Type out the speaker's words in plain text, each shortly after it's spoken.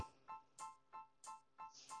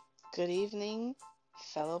Good evening,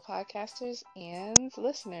 fellow podcasters and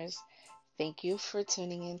listeners. Thank you for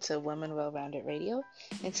tuning in to Women Well Rounded Radio.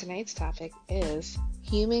 And tonight's topic is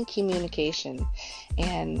human communication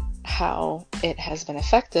and how it has been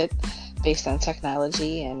affected based on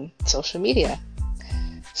technology and social media.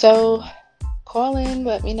 So, call in,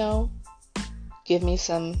 let me know, give me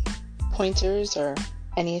some pointers or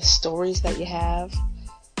any stories that you have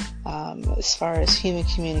as far as human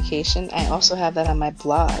communication. I also have that on my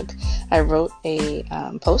blog. I wrote a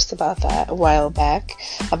post about that a while back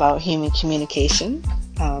about human communication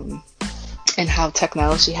and how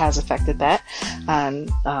technology has affected that on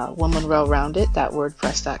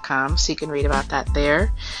womanwellrounded.wordpress.com, so you can read about that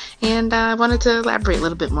there. And I wanted to elaborate a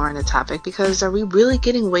little bit more on the topic, because are we really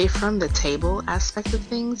getting away from the table aspect of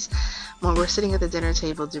things? When we're sitting at the dinner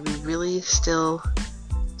table, do we really still,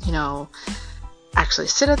 actually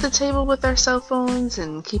sit at the table with our cell phones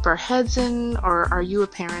and keep our heads in? Or are you a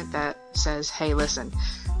parent that says, hey, listen,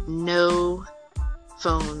 no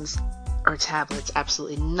phones or tablets,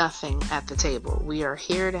 absolutely nothing at the table. We are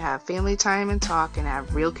here to have family time and talk and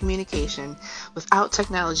have real communication without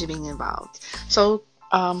technology being involved. So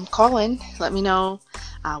call in, let me know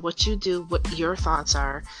what you do, what your thoughts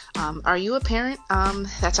are. Are you a parent?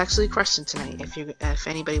 That's actually a question tonight. If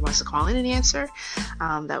anybody wants to call in and answer,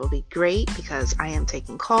 that would be great, because I am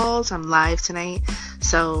taking calls. I'm live tonight.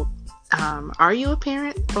 So are you a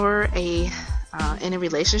parent or in a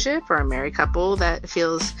relationship or a married couple that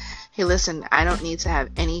feels, hey, listen, I don't need to have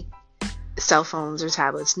any cell phones or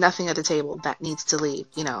tablets, nothing at the table, that needs to leave.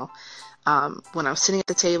 When I'm sitting at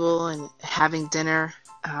the table and having dinner,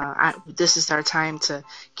 this is our time to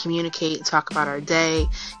communicate, talk about our day,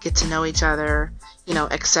 get to know each other,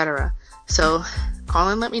 etc. So call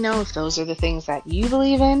and let me know if those are the things that you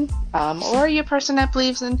believe in, or you're a person that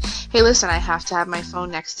believes in, hey, listen, I have to have my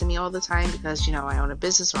phone next to me all the time because, I own a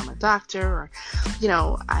business, or I'm a doctor, or,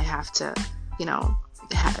 I have to,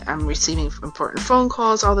 I'm receiving important phone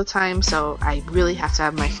calls all the time, so I really have to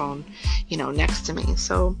have my phone, next to me.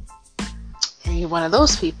 So are you one of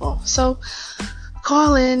those people? So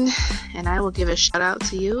call in and I will give a shout out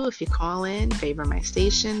to you if you call in, favor my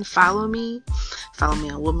station, follow me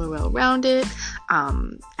on Woman Well Rounded.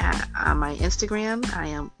 On my Instagram, I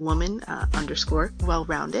am woman_well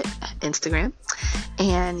rounded Instagram.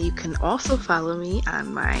 And you can also follow me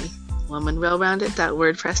on my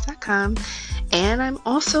womanwellrounded.wordpress.com. And I'm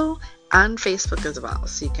also on Facebook as well,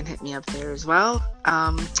 so you can hit me up there as well.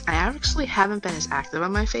 I actually haven't been as active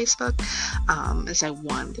on my Facebook as I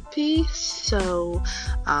wanted to be, so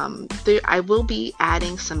I will be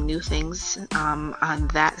adding some new things on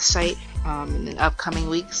that site in the upcoming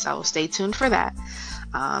weeks, so stay tuned for that.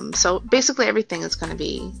 So basically everything is going to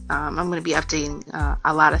be, I'm going to be updating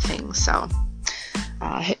a lot of things, so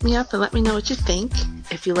hit me up and let me know what you think,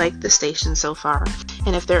 if you like the station so far,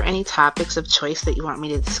 and if there are any topics of choice that you want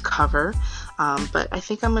me to cover. But I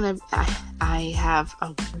think I have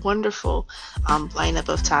a wonderful lineup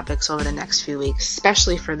of topics over the next few weeks,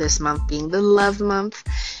 especially for this month being the Love Month.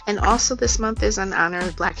 And also this month is in honor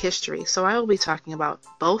of Black History. So I will be talking about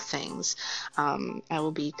both things. I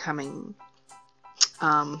will be coming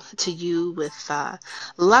to you with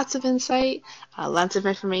lots of insight, lots of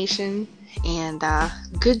information, and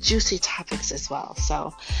good juicy topics as well.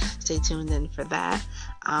 So stay tuned in for that.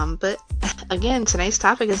 But again, tonight's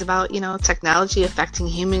topic is about, technology affecting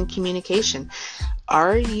human communication.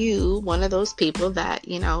 Are you one of those people that,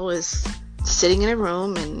 is sitting in a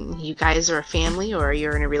room and you guys are a family, or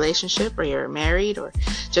you're in a relationship, or you're married, or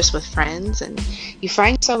just with friends, and you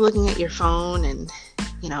find yourself looking at your phone and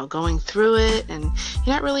going through it, and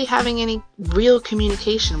you're not really having any real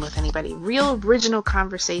communication with anybody, real original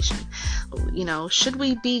conversation? Should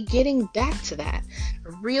we be getting back to that,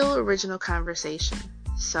 a real original conversation?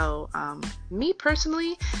 So me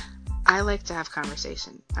personally, I like to have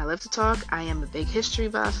conversation. I love to talk. I am a big history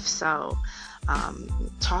buff, so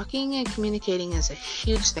talking and communicating is a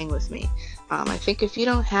huge thing with me. I think if you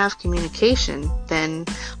don't have communication, then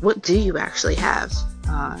what do you actually have?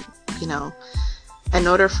 In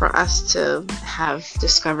order for us to have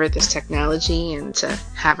discovered this technology and to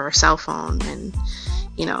have our cell phone and,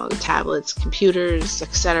 tablets, computers,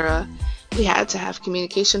 etc., we had to have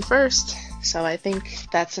communication first. So I think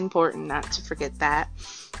that's important not to forget that.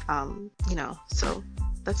 So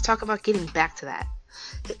let's talk about getting back to that.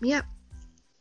 Hit me up.